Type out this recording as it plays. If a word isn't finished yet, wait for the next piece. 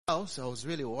house, I was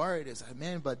really worried. I said,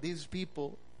 man, but these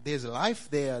people, there's life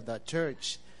there at that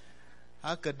church.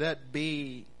 How could that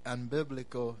be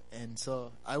unbiblical? And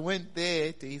so I went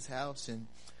there to his house, and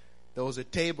there was a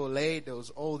table laid. There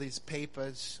was all these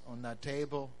papers on that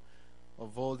table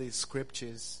of all these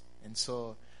scriptures. And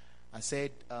so I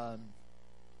said, and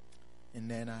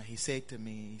then he said to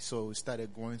me, so we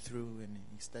started going through, and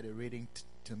he started reading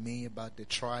to me about the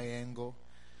triangle.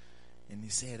 And he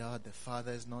said, the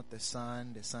Father is not the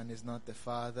Son is not the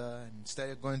Father, and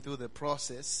started going through the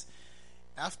process.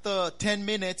 After 10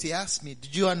 minutes, he asked me,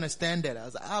 did you understand that? I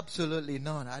was absolutely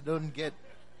not. I don't get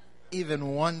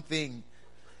even one thing.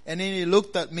 And then he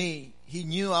looked at me. He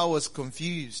knew I was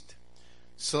confused.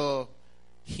 So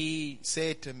he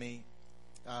said to me,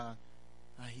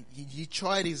 he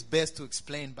tried his best to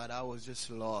explain, but I was just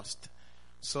lost.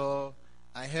 So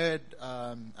I heard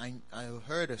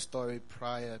a story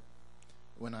prior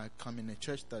when I come in the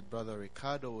church that Brother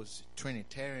Ricardo was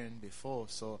Trinitarian before.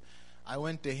 So I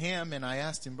went to him and I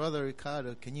asked him, Brother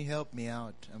Ricardo, can you help me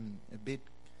out? I'm a bit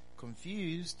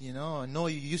confused, I know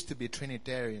you used to be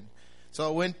Trinitarian. So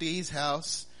I went to his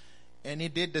house and he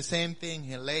did the same thing.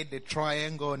 He laid the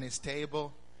triangle on his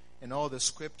table and all the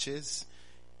scriptures.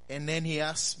 And then he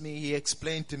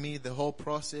explained to me the whole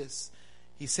process.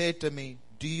 He said to me,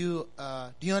 do you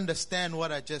understand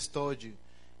what I just told you?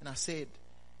 And I said,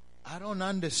 I don't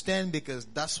understand, because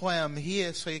that's why I'm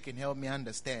here, so you can help me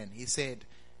understand. He said,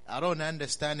 I don't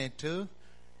understand it too.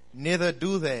 Neither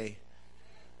do they.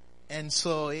 And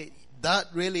so that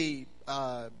really,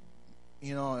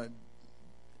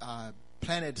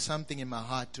 planted something in my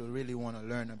heart to really want to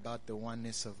learn about the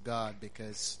oneness of God,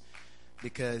 because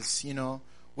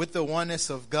with the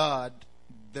oneness of God,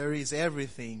 there is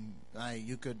everything.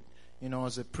 You could,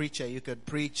 as a preacher, you could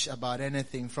preach about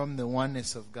anything from the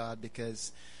oneness of God,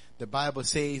 because the Bible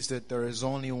says that there is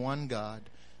only one God,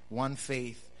 one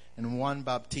faith, and one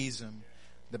baptism.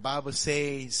 The Bible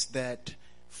says that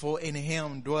for in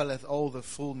him dwelleth all the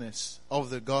fullness of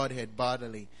the Godhead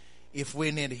bodily. If we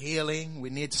need healing,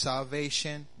 we need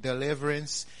salvation,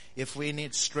 deliverance. If we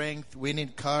need strength, we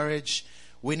need courage.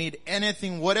 We need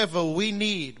anything, whatever we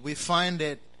need, we find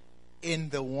it in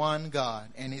the one God,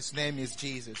 and his name is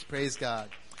Jesus. Praise God.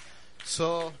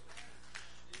 So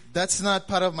that's not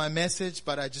part of my message,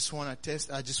 but I just wanted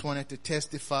to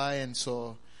testify. And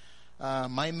so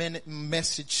my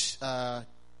message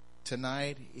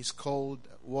tonight is called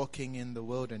Walking in the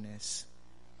Wilderness.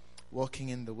 Walking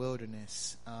in the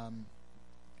wilderness.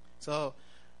 So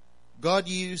God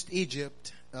used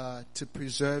Egypt to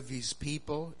preserve his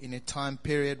people in a time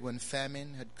period when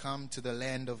famine had come to the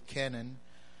land of Canaan.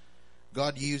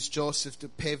 God used Joseph to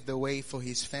pave the way for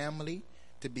his family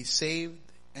to be saved,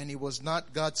 and it was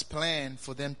not God's plan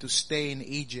for them to stay in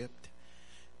Egypt,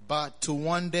 but to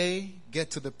one day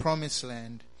get to the promised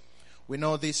land. We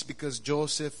know this because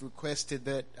Joseph requested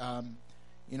that,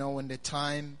 when the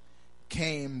time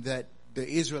came that the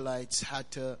Israelites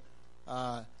had to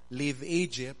leave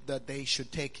Egypt, that they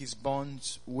should take his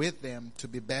bones with them to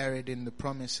be buried in the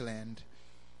promised land.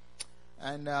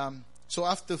 And so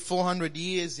after 400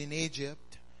 years in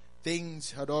Egypt,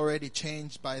 things had already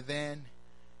changed by then.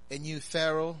 A new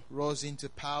Pharaoh rose into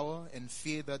power and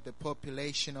feared that the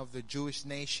population of the Jewish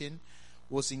nation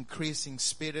was increasing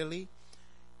speedily.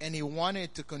 And he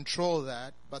wanted to control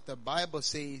that, but the Bible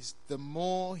says the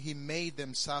more he made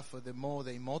them suffer, the more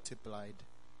they multiplied.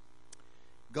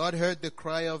 God heard the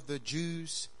cry of the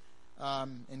Jews,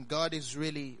 and God is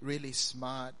really, really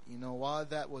smart. While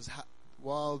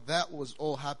that was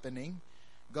all happening,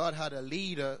 God had a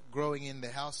leader growing in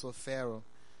the house of Pharaoh.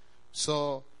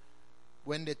 So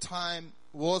when the time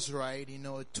was right,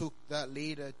 it took that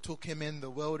leader, took him in the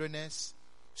wilderness,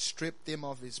 stripped him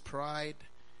of his pride,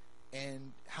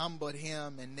 and humbled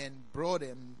him, and then brought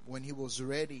him when he was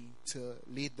ready to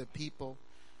lead the people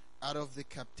out of the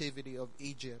captivity of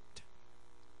Egypt.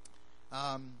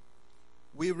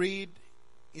 We read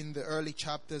in the early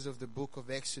chapters of the book of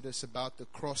Exodus about the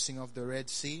crossing of the Red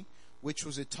Sea, which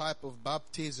was a type of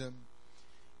baptism.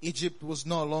 Egypt was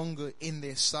no longer in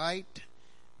their sight.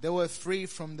 They were free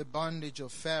from the bondage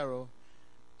of Pharaoh.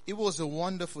 It was a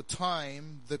wonderful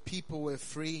time. The people were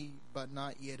free, but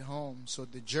not yet home. So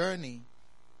the journey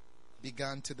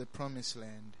began to the promised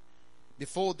land.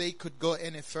 Before they could go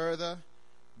any further,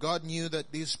 God knew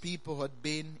that these people had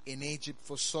been in Egypt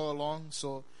for so long,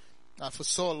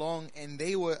 and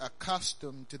they were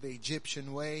accustomed to the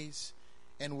Egyptian ways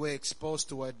and were exposed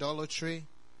to idolatry.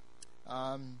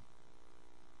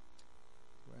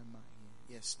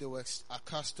 Yes, they were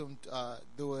accustomed,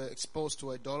 they were exposed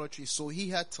to idolatry. So he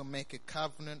had to make a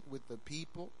covenant with the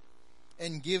people.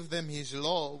 and give them His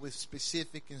law with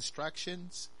specific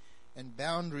instructions and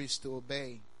boundaries to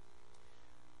obey.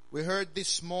 We heard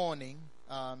this morning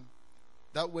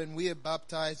that when we are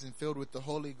baptized and filled with the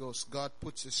Holy Ghost, God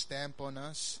puts a stamp on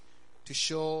us to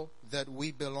show that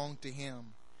we belong to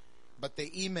Him. But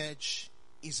the image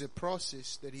is a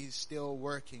process that He's still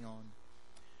working on.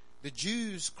 The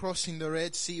Jews crossing the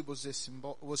Red Sea was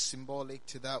symbolic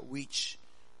to that which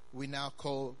we now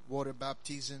call water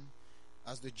baptism.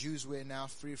 As the Jews were now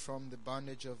free from the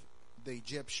bondage of the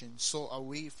Egyptians, so are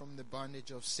we from the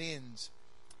bondage of sins.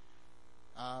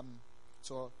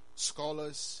 So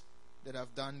scholars that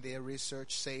have done their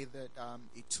research say that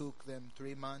it took them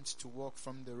 3 months to walk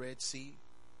from the Red Sea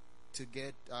to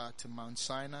get to Mount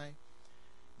Sinai.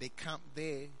 They camped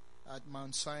there at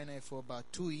Mount Sinai for about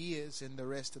 2 years, and the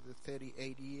rest of the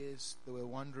 38 years they were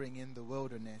wandering in the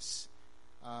wilderness.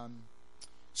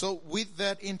 So with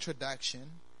that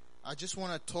introduction, I just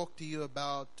want to talk to you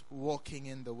about walking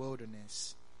in the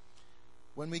wilderness.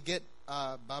 When we get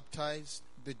baptized,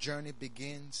 the journey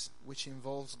begins, which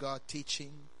involves God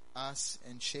teaching us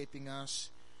and shaping us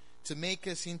to make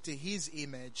us into His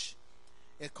image.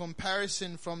 A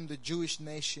comparison from the Jewish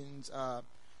nation's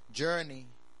journey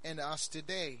and us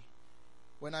today.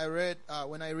 When I read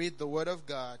the Word of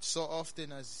God, so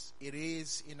often as it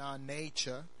is in our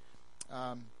nature,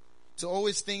 to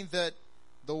always think that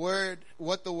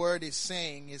what the Word is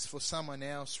saying is for someone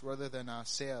else rather than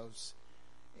ourselves.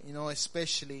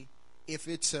 Especially if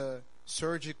it's a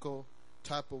surgical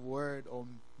type of word or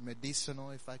medicinal,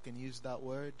 if I can use that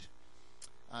word.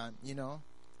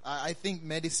 I think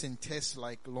medicine tastes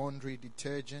like laundry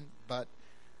detergent, but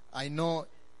I know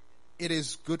it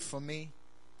is good for me.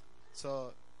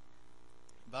 So,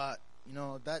 but,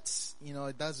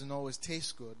 it doesn't always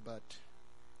taste good, but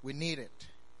we need it.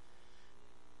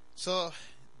 So,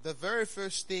 the very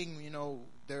first thing,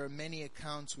 there are many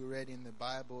accounts we read in the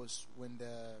Bible is when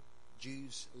the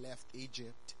Jews left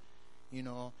Egypt.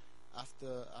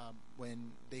 After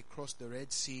when they crossed the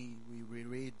Red Sea, we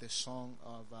reread the song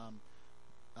of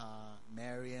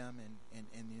Miriam, and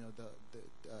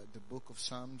the book of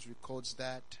Psalms records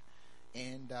that.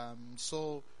 And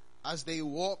so as they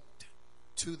walked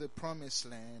to the promised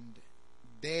land,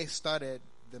 they started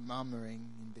the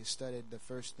murmuring, and the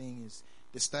first thing is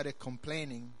they started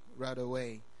complaining right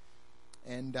away.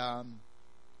 And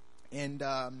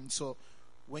so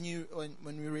when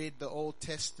we read the Old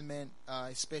Testament,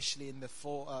 especially in the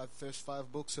first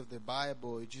 5 books of the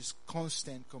Bible, it's just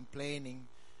constant complaining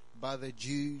by the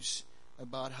Jews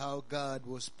about how God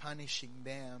was punishing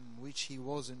them, which He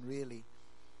wasn't really.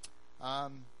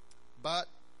 But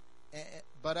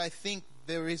I think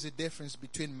there is a difference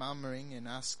between murmuring and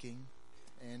asking.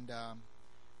 And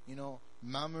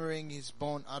murmuring is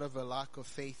born out of a lack of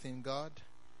faith in God,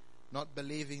 not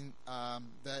believing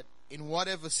that in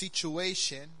whatever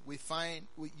situation we find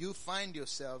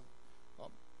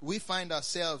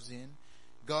ourselves in,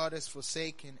 God has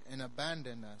forsaken and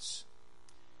abandoned us.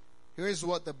 Here is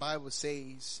what the Bible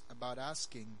says about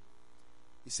asking.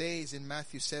 It says in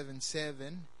Matthew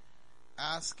 7:7,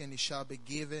 "Ask and it shall be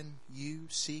given you,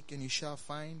 seek and you shall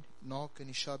find, knock and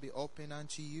it shall be opened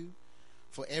unto you.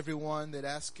 For everyone that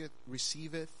asketh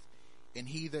receiveth, and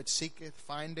he that seeketh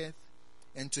findeth,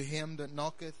 and to him that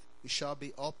knocketh it shall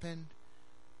be opened.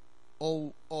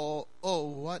 What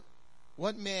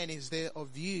man is there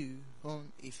of you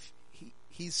whom if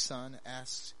his son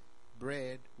asks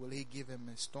bread, will he give him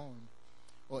a stone?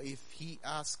 Or if he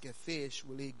ask a fish,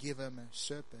 will he give him a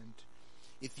serpent?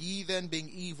 If ye then being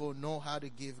evil know how to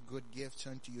give good gifts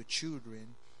unto your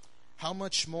children, how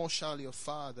much more shall your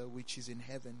Father which is in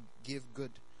heaven give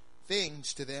good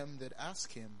things to them that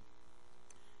ask Him?"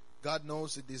 God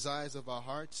knows the desires of our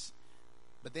hearts,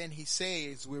 but then He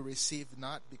says we receive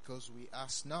not because we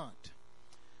ask not.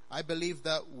 I believe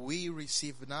that we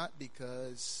receive not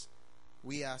because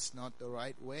we ask not the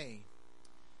right way.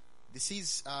 This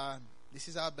is how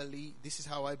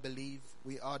I believe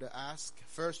we ought to ask.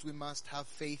 First, we must have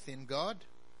faith in God,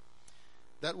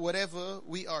 that whatever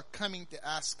we are coming to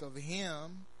ask of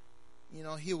Him,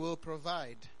 He will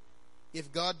provide.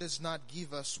 If God does not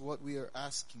give us what we are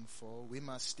asking for, we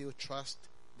must still trust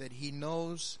that He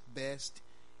knows best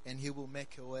and He will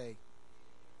make a way.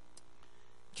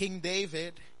 King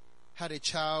David had a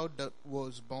child that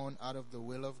was born out of the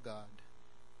will of God.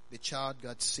 The child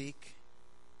got sick.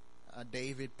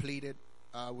 David pleaded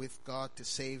with God to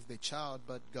save the child,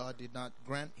 but God did not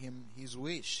grant him his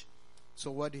wish.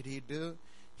 So what did he do?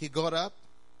 He got up,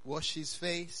 washed his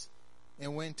face,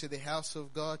 and went to the house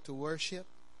of God to worship,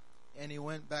 and he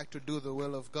went back to do the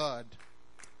will of God.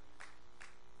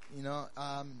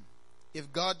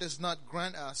 if God does not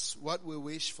grant us what we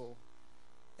wish for?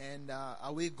 And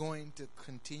are we going to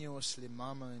continuously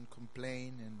murmur and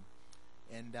complain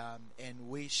and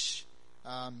wish,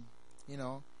 you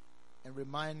know, and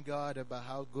remind God about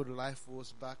how good life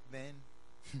was back then?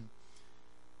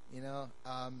 You know,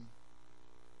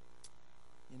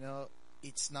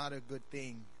 it's not a good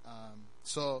thing.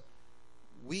 So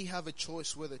we have a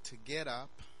choice whether to get up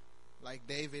like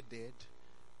David did,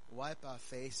 wipe our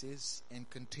faces, and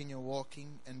continue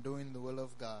walking and doing the will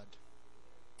of God.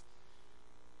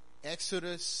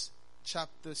 Exodus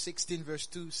chapter 16 verse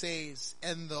 2 says,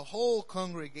 and the whole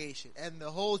congregation and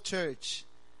the whole church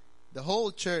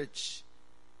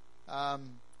of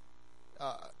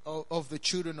the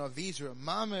children of Israel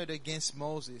murmured against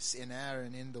Moses and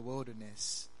Aaron in the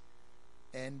wilderness.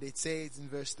 And it says in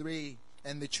verse 3,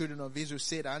 and the children of Israel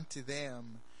said unto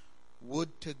them,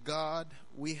 would to God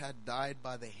we had died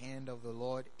by the hand of the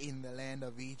Lord in the land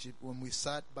of Egypt, when we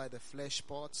sat by the flesh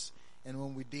pots, and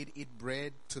when we did eat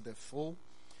bread to the full.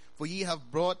 For ye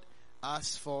have brought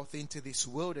us forth into this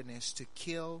wilderness to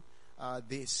kill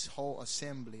this whole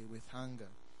assembly with hunger.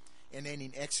 And then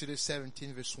in Exodus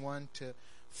 17 verse 1 to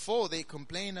 4, they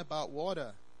complain about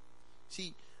water.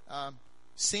 See,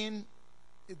 sin,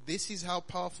 this is how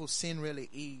powerful sin really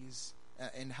is,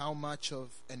 and how much of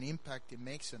an impact it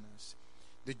makes on us.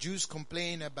 The Jews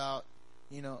complain about,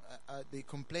 they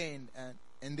complain,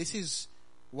 and this is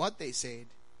what they said.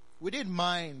 We didn't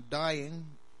mind dying,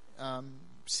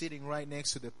 sitting right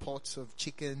next to the pots of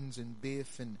chickens and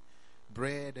beef and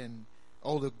bread and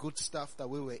all the good stuff that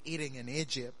we were eating in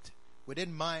Egypt. We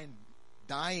didn't mind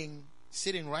dying,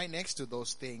 sitting right next to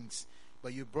those things.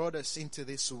 But you brought us into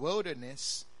this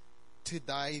wilderness to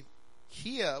die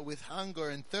here with hunger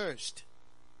and thirst.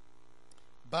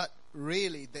 But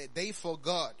really, they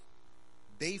forgot.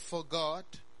 They forgot,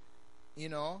 they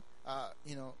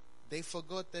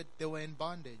forgot that they were in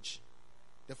bondage.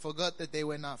 They forgot that they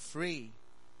were not free.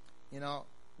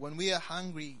 When we are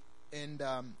hungry and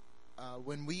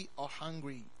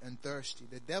thirsty,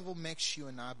 the devil makes you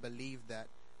and I believe that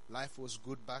life was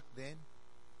good back then.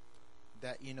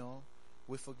 That,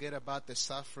 we forget about the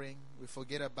suffering. We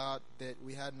forget about that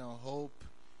we had no hope.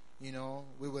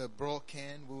 We were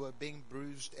broken. We were being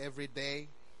bruised every day.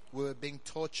 We were being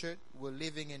tortured. We were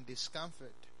living in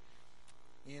discomfort.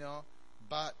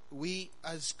 But we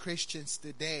as Christians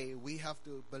today, we have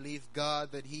to believe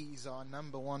God that He is our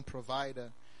number one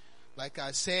provider. Like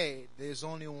I said, there's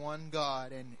only one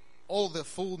God, and all the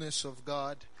fullness of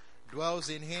God dwells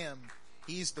in Him.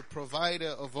 He's the provider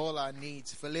of all our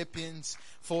needs. Philippians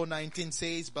 4:19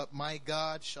 says, but my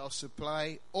God shall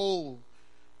supply all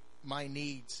my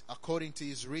needs according to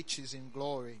His riches in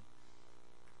glory.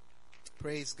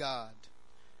 Praise God.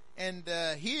 And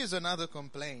here's another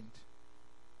complaint.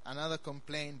 Another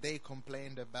complaint they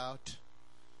complained about.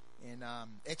 In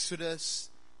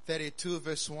Exodus 32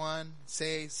 verse 1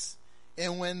 says,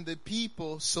 and when the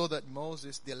people saw that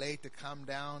Moses delayed to come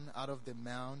down out of the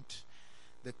mount,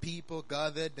 the people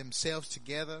gathered themselves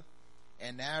together,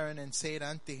 and Aaron and said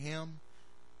unto him,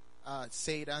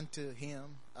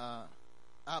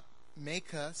 up,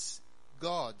 make us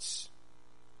gods,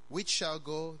 which shall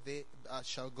go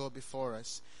before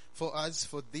us. For as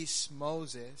for this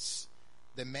Moses,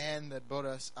 the man that brought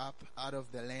us up out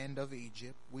of the land of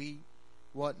Egypt, we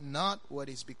wot not what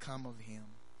is become of him.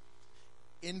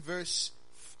 In verse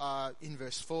 4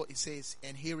 it says,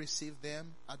 and he received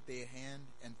them at their hand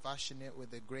and fashioned it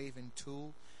with a graven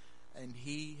tool, and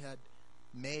he had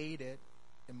made it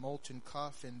a molten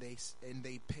calf, and they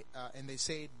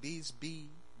said, these be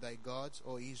thy gods,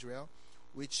 O Israel,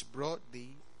 which brought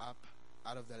thee up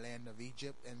out of the land of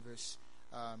Egypt. And verse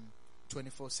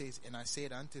 24 says, and I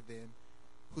said unto them,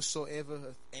 whosoever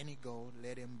hath any gold,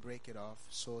 let him break it off.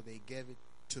 So they gave it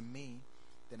to me.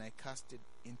 Then I cast it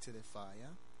into the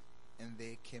fire, and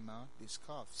there came out this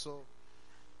calf. So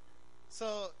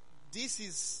this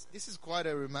is quite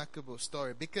a remarkable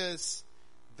story, because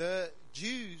the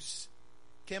Jews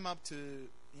came up to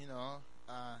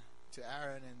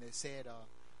Aaron, and they said,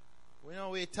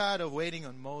 we're tired of waiting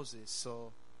on Moses,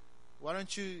 so why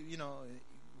don't you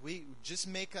we just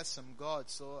make us some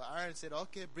gods. So Aaron said,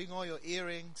 okay, bring all your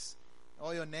earrings,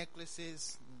 all your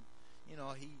necklaces.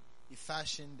 He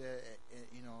fashioned a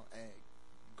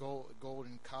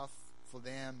golden calf for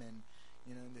them, and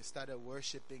they started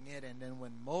worshiping it. And then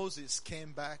when Moses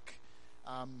came back,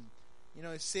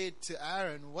 he said to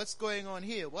Aaron, what's going on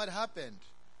here? What happened?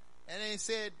 And he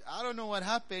said, I don't know what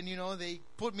happened. They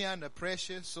put me under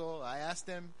pressure, so I asked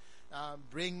them,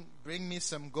 bring me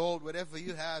some gold, whatever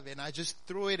you have, and I just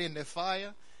threw it in the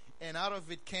fire, and out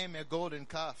of it came a golden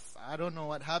calf. I don't know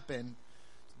what happened.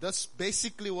 That's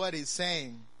basically what he's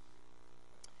saying.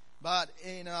 But,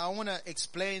 I want to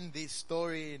explain this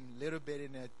story in a little bit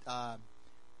in a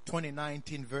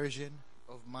 2019 version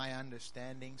of my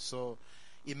understanding. So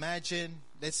imagine,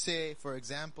 let's say, for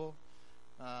example,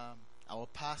 our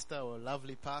pastor, our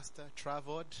lovely pastor,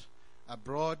 traveled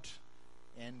abroad,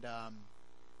 and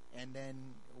then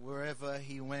wherever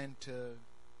he went to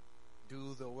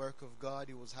do the work of God,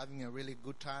 he was having a really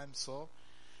good time. So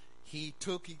he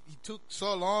took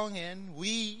so long, and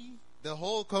we, the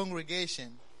whole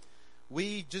congregation,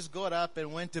 we just got up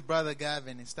and went to Brother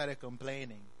Gavin and started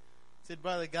complaining. Said,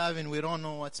 Brother Gavin, we don't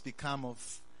know what's become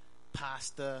of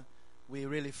Pastor. We're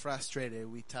really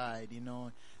frustrated. We're tired,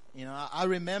 I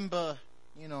remember,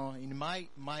 in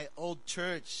my old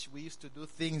church, we used to do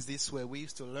things this way. We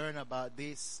used to learn about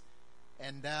this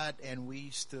and that, and we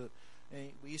used to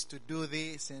do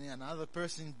this, and another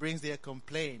person brings their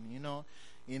complaint,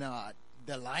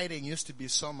 the lighting used to be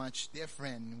so much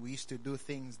different. We used to do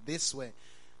things this way.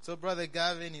 So Brother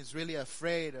Gavin is really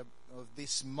afraid of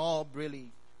this mob really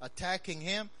attacking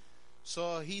him.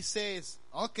 So he says,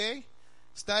 okay,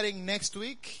 starting next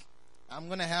week, I'm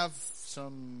going to have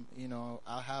some,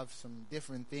 I'll have some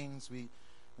different things. We're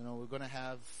going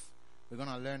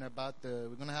to learn about we're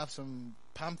going to have some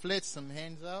pamphlets, some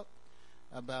hands out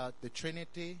about the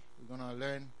Trinity. We're going to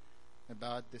learn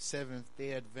about the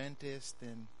Seventh-day Adventist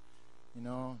and,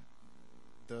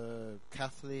 the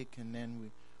Catholic, and then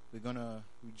we're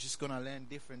just gonna learn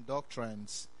different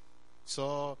doctrines.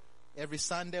 So every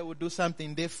Sunday we'll do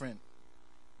something different.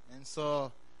 And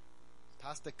so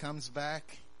pastor comes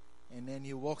back, and then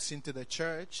he walks into the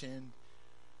church and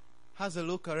has a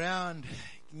look around. You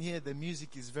can hear the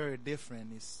music is very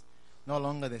different. It's no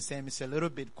longer the same. It's a little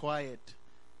bit quiet.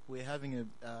 We're having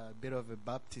a bit of a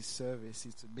Baptist service.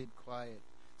 It's a bit quiet.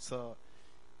 So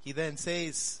he then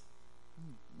says,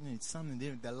 it's something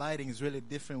different. The lighting is really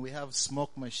different. We have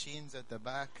smoke machines at the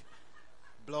back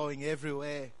blowing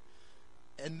everywhere.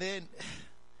 And then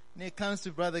he comes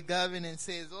to Brother Gavin and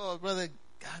says, oh, Brother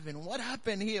Gavin, what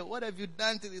happened here? What have you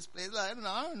done to this place? I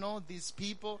don't know. These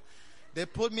people, they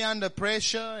put me under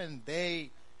pressure, and they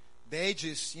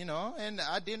just, and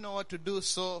I didn't know what to do.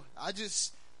 So I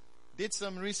just did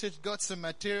some research, got some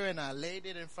material, and I laid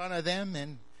it in front of them,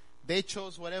 and they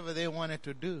chose whatever they wanted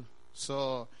to do.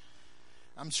 So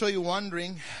I'm sure you're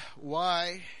wondering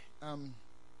why I'm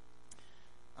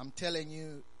telling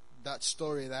you that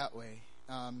story that way.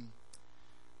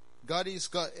 God is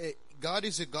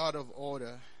a God of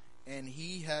order, and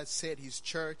He has set His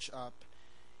church up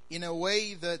in a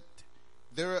way that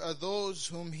there are those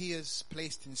whom He has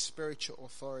placed in spiritual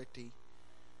authority.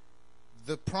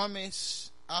 The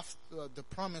promise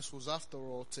was, after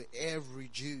all, to every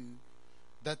Jew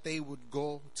that they would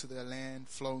go to the land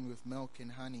flowing with milk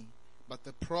and honey. But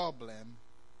the problem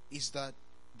is that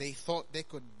they thought they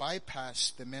could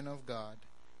bypass the men of God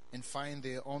and find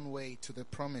their own way to the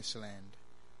promised land.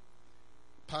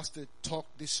 Pastor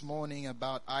talked this morning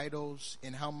about idols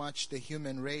and how much the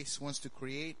human race wants to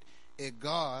create a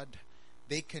God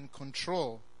they can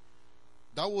control.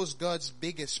 That was God's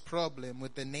biggest problem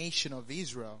with the nation of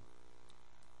Israel.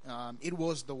 It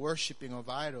was the worshiping of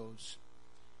idols.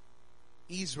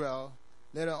 Israel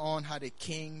later on had a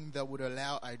king that would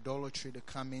allow idolatry to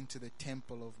come into the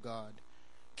temple of God.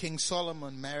 King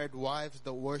Solomon married wives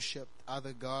that worshipped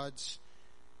other gods.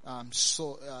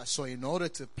 So in order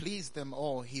to please them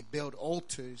all, he built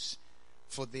altars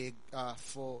for their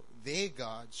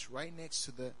gods right next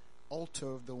to the altar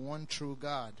of the one true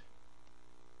God.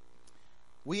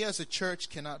 We as a church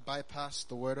cannot bypass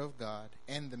the Word of God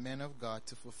and the men of God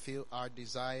to fulfill our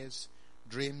desires,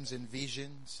 dreams, and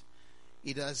visions.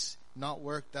 It does not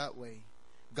work that way.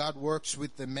 God works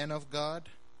with the men of God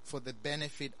for the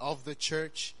benefit of the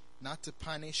church, not to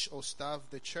punish or starve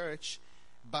the church,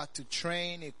 but to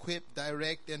train, equip,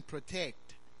 direct, and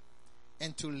protect,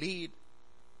 and to lead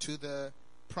to the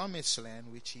promised land,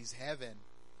 which is heaven.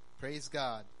 Praise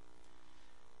God.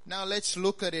 Now let's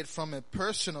look at it from a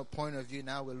personal point of view.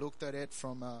 Now we looked at it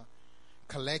from a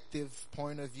collective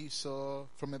point of view. So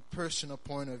from a personal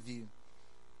point of view,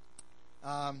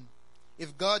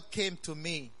 if God came to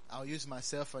me, I'll use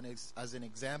myself as an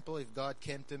example. If God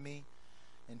came to me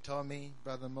and told me,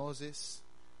 Brother Moses,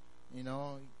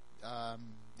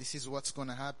 this is what's going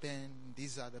to happen.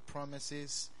 These are the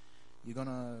promises.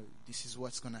 This is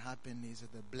what's going to happen. These are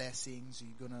the blessings.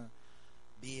 You're going to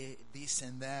be this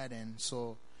and that. And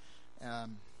so,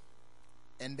 and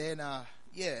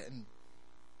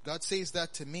God says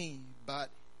that to me. But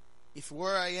if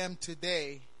where I am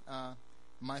today,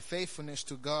 my faithfulness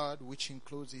to God, which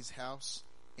includes His house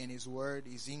and His word,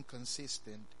 is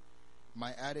inconsistent,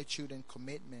 my attitude and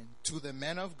commitment to the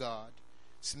man of God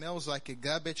smells like a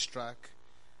garbage truck,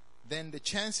 then the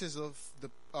chances of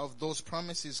those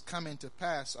promises coming to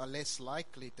pass are less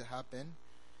likely to happen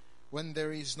when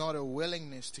there is not a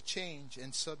willingness to change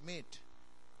and submit.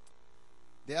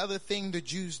 The other thing the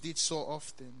Jews did so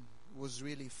often was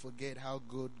really forget how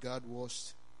good God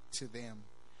was to them.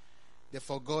 They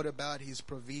forgot about His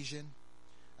provision.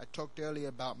 I talked earlier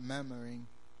about murmuring.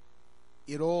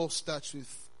 It all starts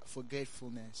with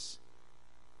forgetfulness.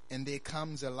 And there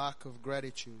comes a lack of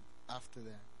gratitude after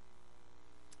that.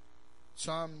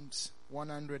 Psalms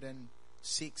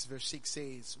 106 verse 6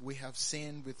 says, "We have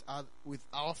sinned with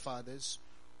our fathers.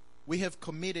 We have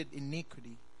committed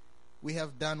iniquity. We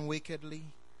have done wickedly.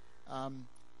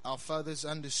 Our fathers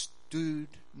understood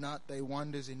not thy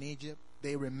wonders in Egypt.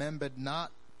 They remembered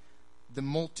not the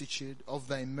multitude of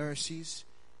thy mercies,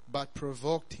 but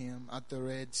provoked him at the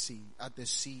Red Sea,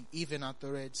 even at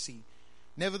the Red Sea.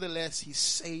 Nevertheless, he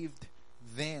saved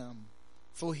them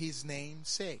for his name's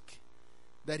sake,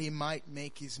 that he might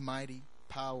make his mighty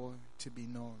power to be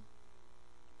known."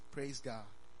 Praise God.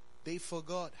 They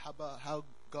forgot about how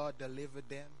God delivered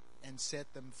them and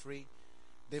set them free.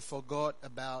 They forgot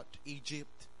about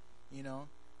Egypt.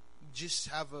 Just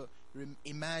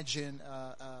imagine,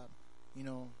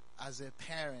 as a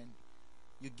parent,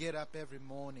 you get up every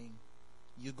morning,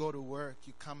 you go to work,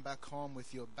 you come back home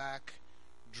with your back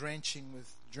drenched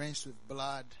with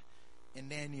blood,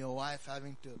 and then your wife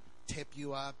having to tape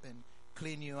you up and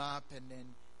clean you up and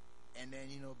then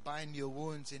bind your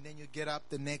wounds, and then you get up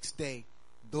the next day,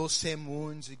 those same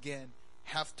wounds again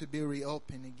have to be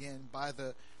reopened again by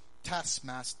the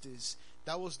taskmasters.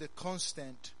 That was the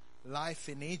constant life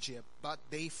in Egypt, but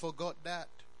they forgot that.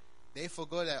 They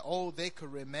forgot that all they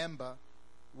could remember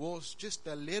was just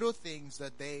the little things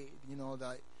that they,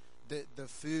 the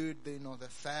food, the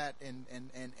fat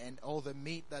and all the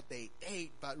meat that they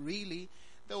ate. But really,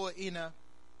 they were in a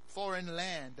foreign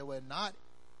land. They were not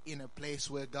in a place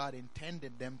where God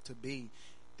intended them to be.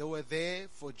 They were there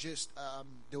for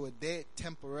they were there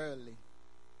temporarily.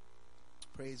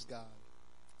 Praise God.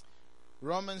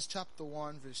 Romans chapter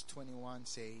 1 verse 21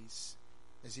 says,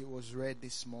 as it was read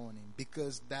this morning,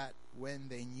 "Because that when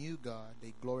they knew God,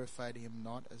 they glorified him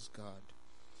not as God,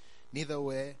 neither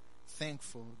were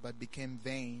thankful, but became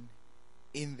vain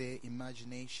in their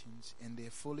imaginations, and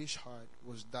their foolish heart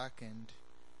was darkened.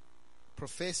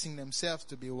 Professing themselves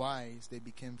to be wise, they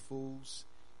became fools,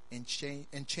 and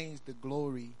changed the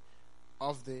glory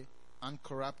of the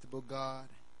uncorruptible God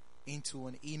into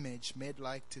an image made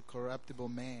like to corruptible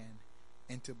man,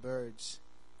 and to birds,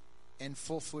 and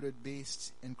four-footed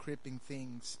beasts, and creeping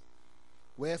things.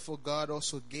 Wherefore God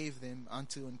also gave them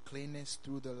unto uncleanness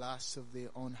through the lusts of their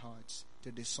own hearts,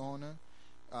 to dishonor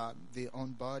their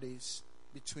own bodies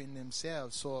between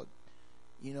themselves." So,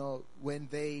 when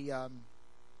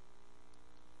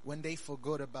they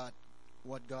forgot about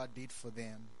what God did for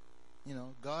them,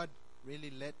 God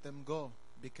really let them go,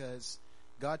 because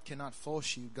God cannot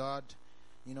force you. God,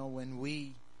 when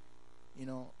we,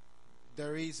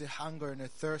 there is a hunger and a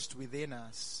thirst within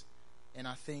us, and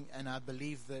I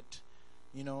believe that,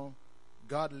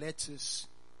 God lets us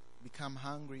become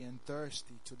hungry and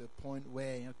thirsty to the point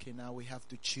where, okay, now we have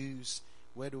to choose,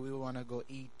 where do we want to go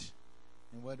eat,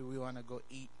 and where do we want to go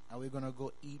eat? Are we going to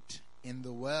go eat in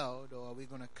the world, or are we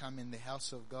going to come in the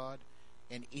house of God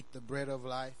and eat the bread of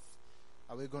life?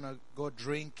 Are we going to go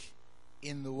drink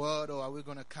in the world, or are we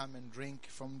going to come and drink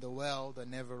from the well that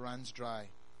never runs dry?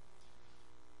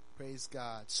 Praise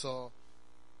God. So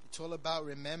it's all about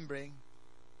remembering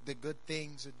the good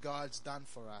things that God's done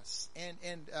for us.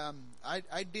 And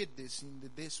I did this.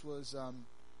 This was a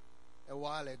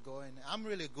while ago, and I'm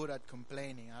really good at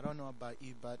complaining. I don't know about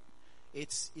you, but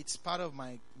it's part of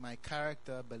my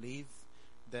character, I believe,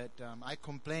 that I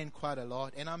complain quite a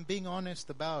lot, and I'm being honest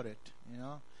about it,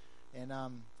 And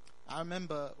I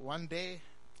remember one day,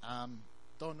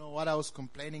 don't know what I was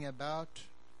complaining about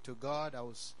to God. I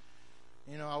was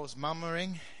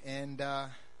murmuring, and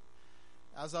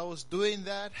as I was doing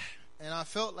that, and I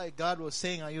felt like God was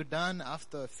saying, "Are you done?"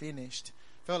 After I finished,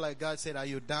 felt like God said, "Are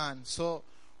you done?" So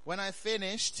when I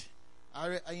finished, I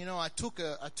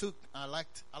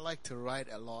like to write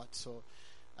a lot, so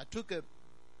I took a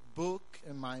book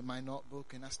in my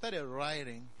notebook, and I started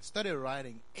writing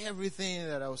everything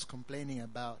that I was complaining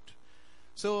about.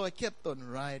 So I kept on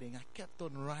writing.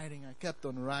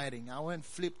 I went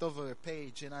flipped over a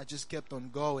page, and I just kept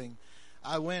on going.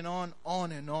 I went on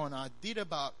and on. I did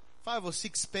about 5 or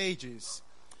 6 pages.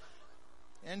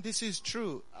 And this is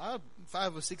true.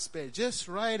 5 or 6 pages. Just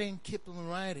writing, keep on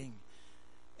writing.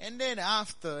 And then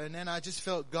I just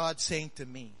felt God saying to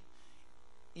me,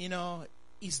 you know,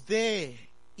 is there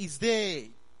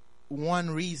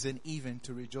one reason even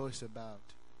to rejoice about?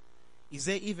 Is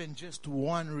there even just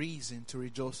one reason to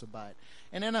rejoice about?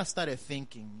 And then I started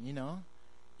thinking, you know,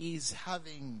 is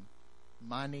having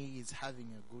money, is having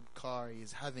a good car,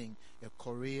 is having a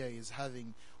career, is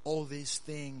having all these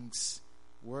things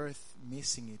worth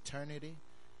missing eternity?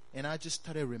 And I just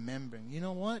started remembering, you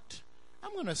know what?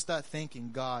 I'm going to start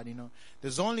thanking God, you know.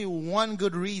 There's only one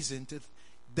good reason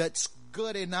that's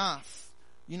good enough,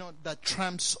 you know, that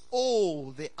trumps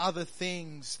all the other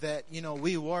things that, you know,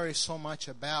 we worry so much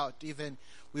about. Even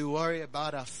we worry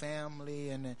about our family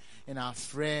and our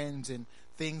friends and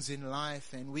things in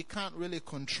life, and we can't really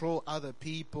control other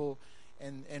people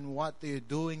and what they're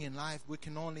doing in life. We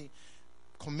can only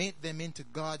commit them into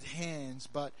God's hands.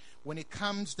 But when it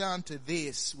comes down to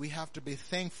this, we have to be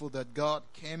thankful that God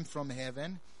came from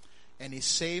heaven and He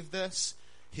saved us.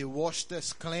 He washed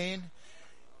us clean,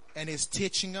 and He's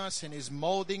teaching us, and He's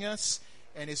molding us,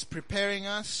 and He's preparing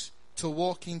us to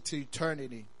walk into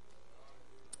eternity.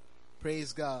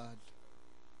 Praise God.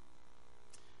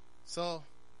 So,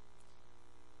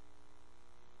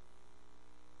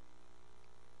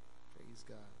 praise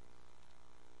God.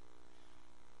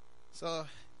 So,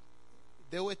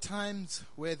 there were times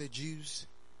where the Jews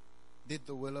did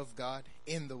the will of God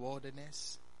in the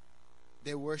wilderness.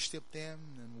 They worshipped Him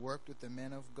and worked with the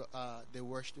men of God. They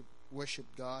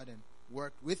worshipped God and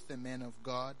worked with the men of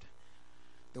God.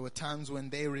 There were times when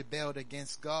they rebelled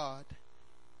against God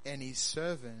and His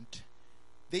servant.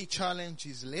 They challenged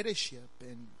His leadership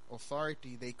and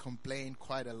authority. They complained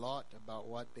quite a lot about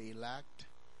what they lacked.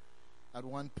 At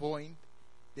one point,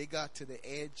 they got to the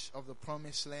edge of the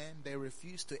promised land. They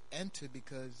refused to enter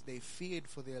because they feared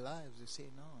for their lives. They say,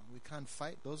 no, we can't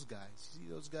fight those guys. You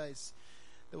see, those guys,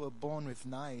 they were born with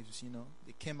knives, you know.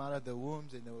 They came out of the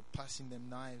wombs and they were passing them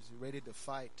knives, ready to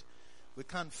fight. We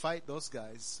can't fight those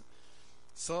guys.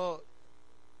 So,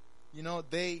 you know,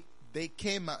 they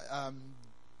came,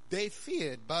 they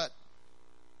feared, but,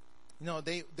 you know,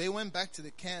 they went back to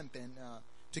the camp and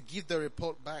to give the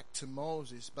report back to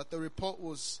Moses. But the report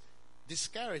was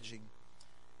discouraging.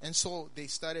 And so they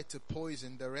started to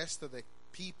poison the rest of the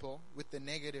people with the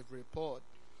negative report.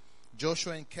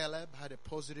 Joshua and Caleb had a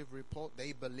positive report.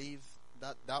 They believed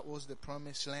that that was the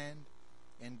promised land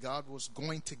and God was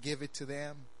going to give it to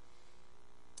them.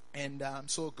 And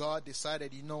so God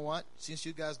decided, you know what? Since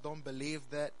you guys don't believe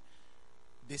that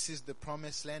this is the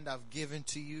promised land I've given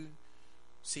to you,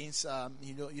 since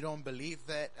you don't believe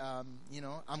that,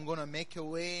 I'm going to make a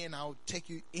way and I'll take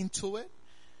you into it.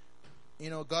 You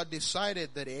know, God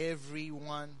decided that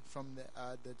everyone from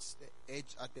that's the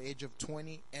age, at the age of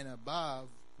 20 and above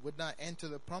would not enter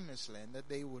the promised land, that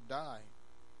they would die.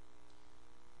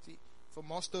 See, for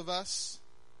most of us,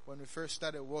 when we first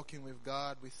started walking with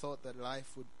God, we thought that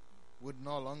life would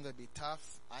no longer be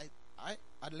tough. I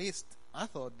at least I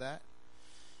thought that.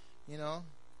 You know,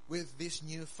 with this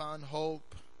newfound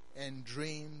hope and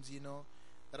dreams, you know,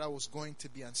 that I was going to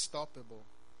be unstoppable.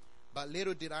 But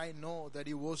little did I know that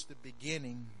it was the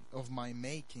beginning of my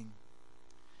making.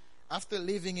 After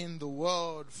living in the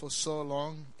world for so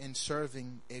long and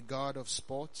serving a God of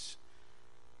sports,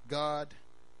 God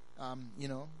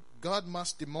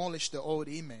must demolish the old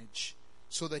image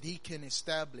so that He can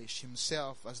establish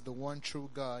Himself as the one true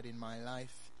God in my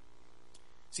life.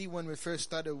 See, when we first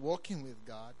started walking with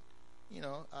God,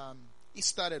 it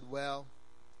started well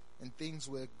and things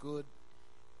were good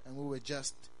and we were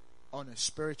just on a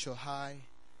spiritual high.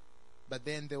 But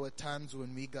then there were times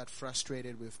when we got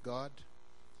frustrated with God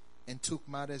and took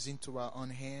matters into our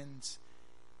own hands,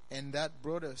 and that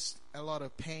brought us a lot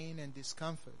of pain and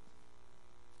discomfort.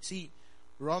 See,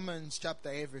 Romans chapter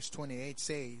 8 verse 28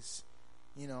 says,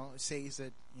 it says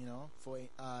that,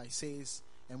 it says,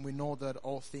 and we know that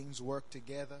all things work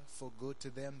together for good to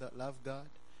them that love God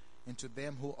and to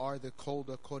them who are the called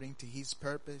according to His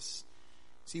purpose.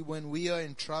 See, when we are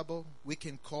in trouble, we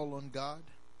can call on God.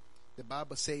 The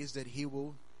Bible says that He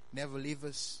will never leave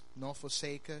us nor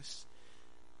forsake us.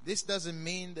 This doesn't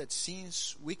mean that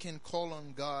since we can call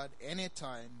on God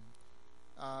anytime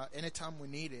we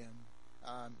need Him,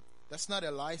 that's not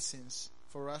a license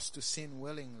for us to sin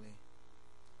willingly.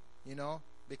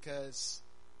 Because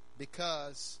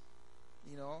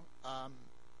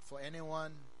for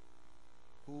anyone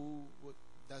who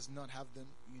does not have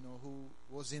who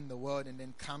was in the world and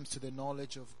then comes to the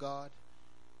knowledge of God,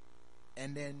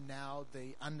 and then now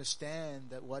they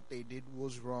understand that what they did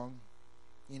was wrong,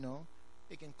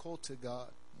 they can call to God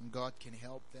and God can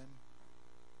help them,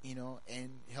 and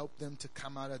help them to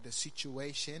come out of the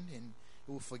situation, and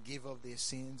He will forgive of their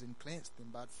sins and cleanse them.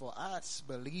 But for us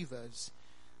believers,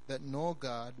 that know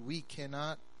God, we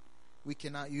cannot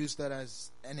use that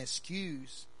as an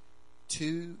excuse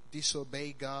to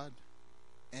disobey God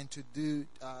and to do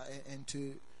and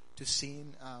to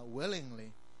sin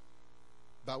willingly.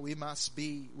 But we must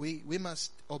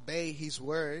obey His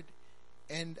word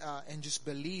and just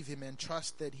believe Him and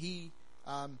trust that we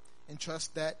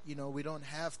don't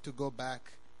have to go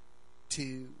back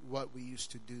to what we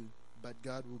used to do, but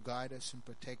God will guide us and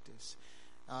protect us.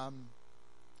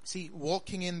 See,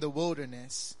 walking in the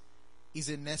wilderness is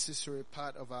a necessary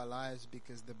part of our lives,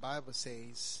 because the Bible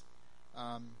says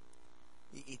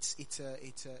it's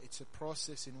a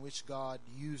process in which God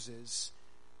uses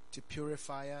to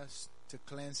purify us, to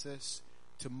cleanse us,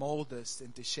 to mold us,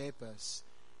 and to shape us.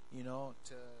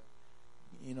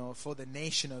 For the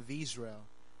nation of Israel,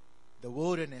 the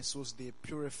wilderness was their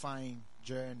purifying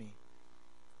journey.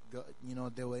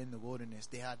 They were in the wilderness.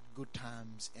 They had good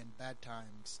times and bad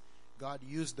times. God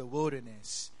used the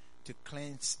wilderness to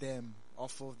cleanse them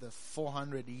off of the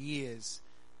 400 years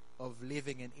of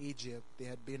living in Egypt. They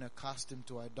had been accustomed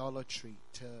to idolatry,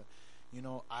 to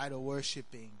idol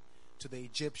worshipping, to the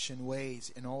Egyptian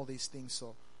ways and all these things.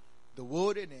 So the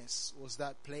wilderness was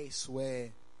that place where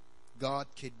God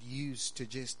could use to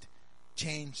just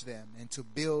change them and to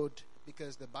build,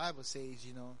 because the Bible says,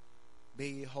 be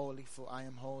ye holy, for I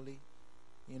am holy.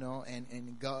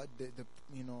 And God,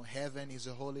 heaven is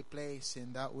a holy place,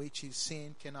 and that which is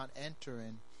sin cannot enter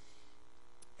in.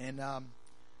 And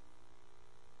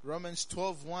Romans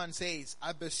 12:1 says,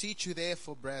 I beseech you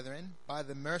therefore, brethren, by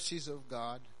the mercies of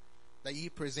God, that ye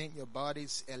present your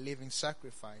bodies a living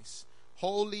sacrifice,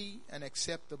 holy and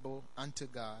acceptable unto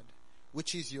God,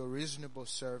 which is your reasonable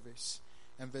service.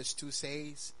 And verse 2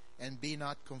 says, and be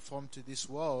not conformed to this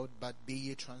world, but be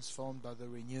ye transformed by the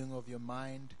renewing of your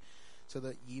mind, so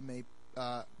that ye may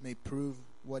prove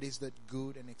what is that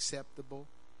good and acceptable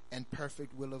and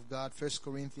perfect will of God. 1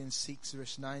 Corinthians 6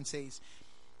 verse 9 says,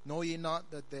 know ye not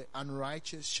that the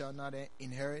unrighteous shall not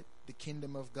inherit the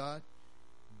kingdom of God?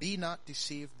 Be not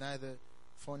deceived, neither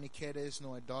fornicators,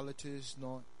 nor idolaters,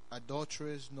 nor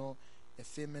adulterers, nor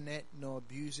effeminate, nor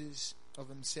abusers of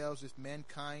themselves with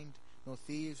mankind, nor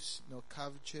thieves, nor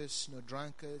covetous, nor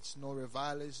drunkards, nor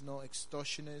revilers, nor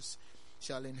extortioners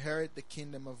shall inherit the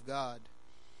kingdom of God.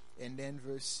 And then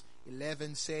verse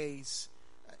 11 says,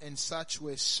 and such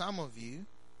were some of you,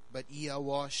 but ye are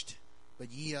washed,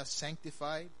 but ye are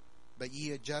sanctified, but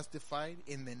ye are justified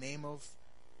in the name of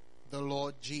the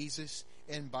Lord Jesus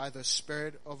and by the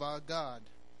Spirit of our God.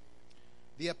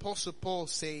 The Apostle Paul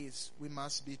says we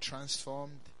must be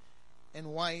transformed.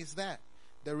 And why is that?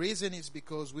 The reason is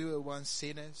because we were once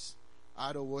sinners,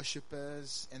 idol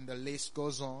worshippers, and the list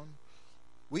goes on.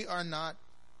 If we are not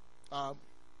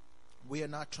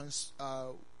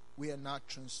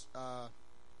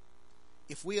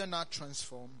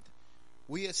transformed,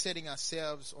 we are setting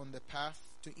ourselves on the path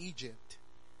to Egypt.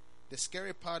 The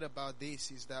scary part about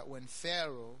this is that when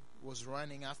Pharaoh was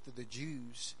running after the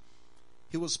Jews,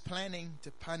 he was planning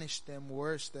to punish them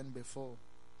worse than before.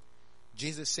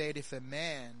 Jesus said, if a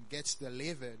man gets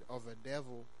delivered of a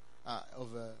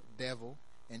devil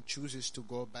and chooses to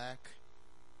go back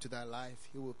to that life,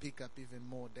 he will pick up even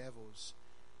more devils.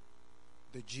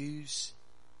 The Jews,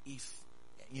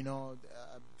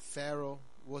 Pharaoh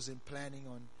wasn't planning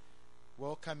on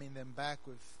welcoming them back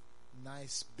with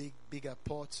nice bigger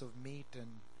pots of meat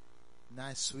and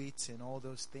nice sweets and all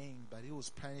those things, but he was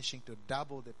punishing to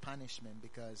double the punishment,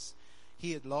 because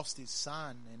he had lost his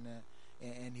son,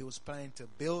 and he was planning to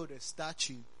build a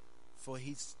statue for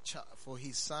his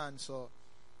son. So,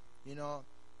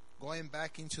 going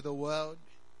back into the world,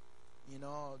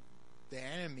 the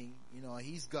enemy,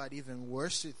 he's got even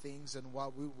worse things than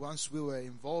what once we were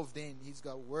involved in. He's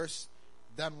got worse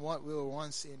than what we were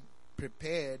once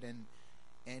prepared,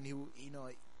 and he,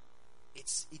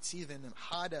 it's even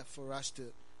harder for us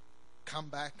to come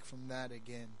back from that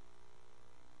again.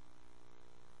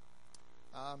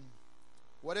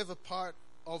 Whatever part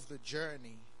of the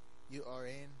journey you are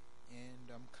in,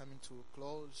 and I'm coming to a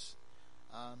close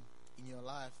in your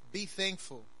life, be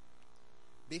thankful.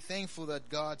 Be thankful that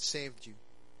God saved you,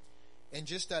 and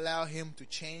just allow Him to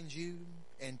change you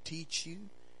and teach you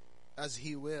as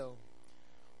He will.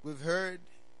 We've heard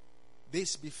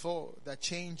this before, that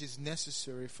change is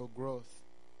necessary for growth.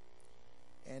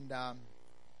 And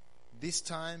this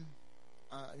time,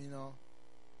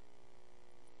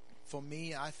 for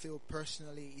me, I feel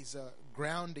personally is a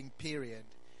grounding period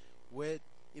where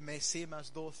it may seem as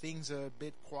though things are a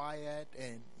bit quiet,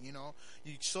 and you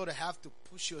sort of have to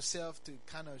push yourself to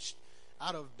kind of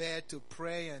out of bed to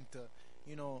pray and to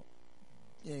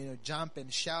jump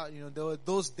and shout. There were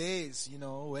those days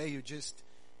where you just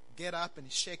get up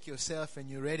and shake yourself and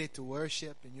you're ready to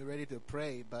worship and you're ready to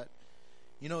pray. But,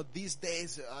 these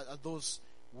days are those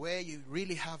where you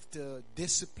really have to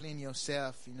discipline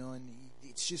yourself, and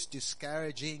it's just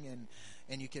discouraging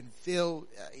and you can feel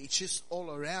it's just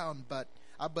all around. But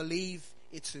I believe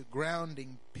it's a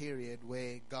grounding period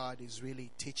where God is really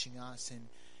teaching us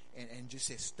and just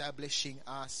establishing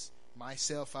us,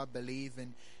 myself, I believe,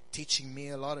 and teaching me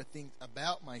a lot of things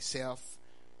about myself.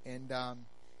 And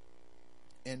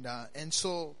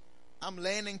so I'm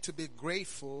learning to be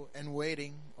grateful and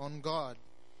waiting on God.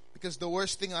 Because the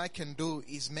worst thing I can do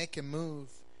is make a move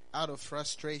out of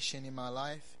frustration in my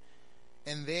life.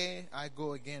 And there I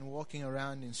go again, walking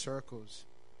around in circles.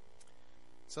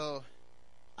 So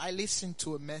I listened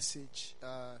to a message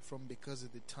from Because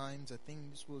of the Times. I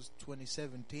think this was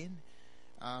 2017.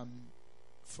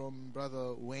 From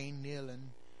Brother Wayne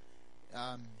Nealon.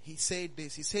 He said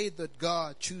this. He said that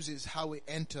God chooses how we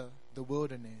enter the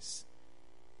wilderness.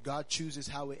 God chooses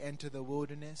how we enter the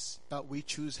wilderness, but we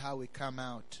choose how we come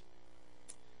out.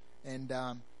 And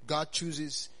God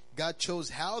chose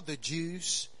how the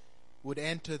Jews would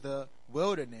enter the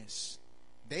wilderness.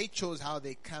 They chose how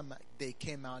they came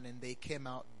out, and they came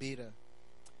out bitter.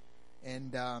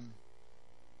 And the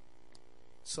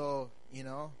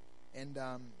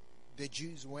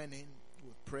Jews went in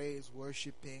with praise,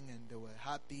 worshiping, and they were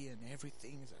happy and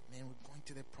everything. It's like, man, we're going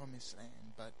to the promised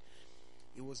land. But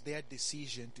it was their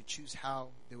decision to choose how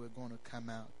they were going to come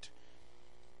out.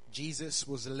 Jesus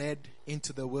was led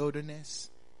into the wilderness,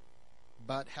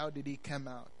 but how did he come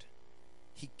out?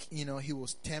 He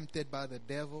was tempted by the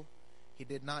devil. He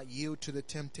did not yield to the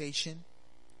temptation,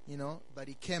 but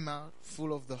he came out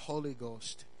full of the Holy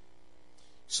Ghost.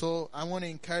 So I want to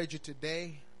encourage you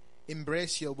today,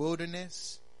 embrace your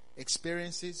wilderness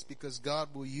experiences, because God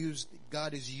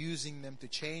is using them to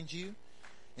change you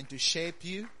and to shape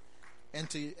you,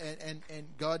 and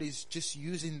God is just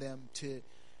using them to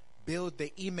build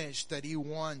the image that he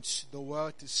wants the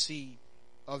world to see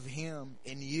of him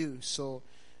in you. So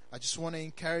I just want to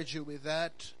encourage you with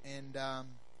that. And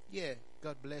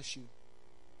God bless you.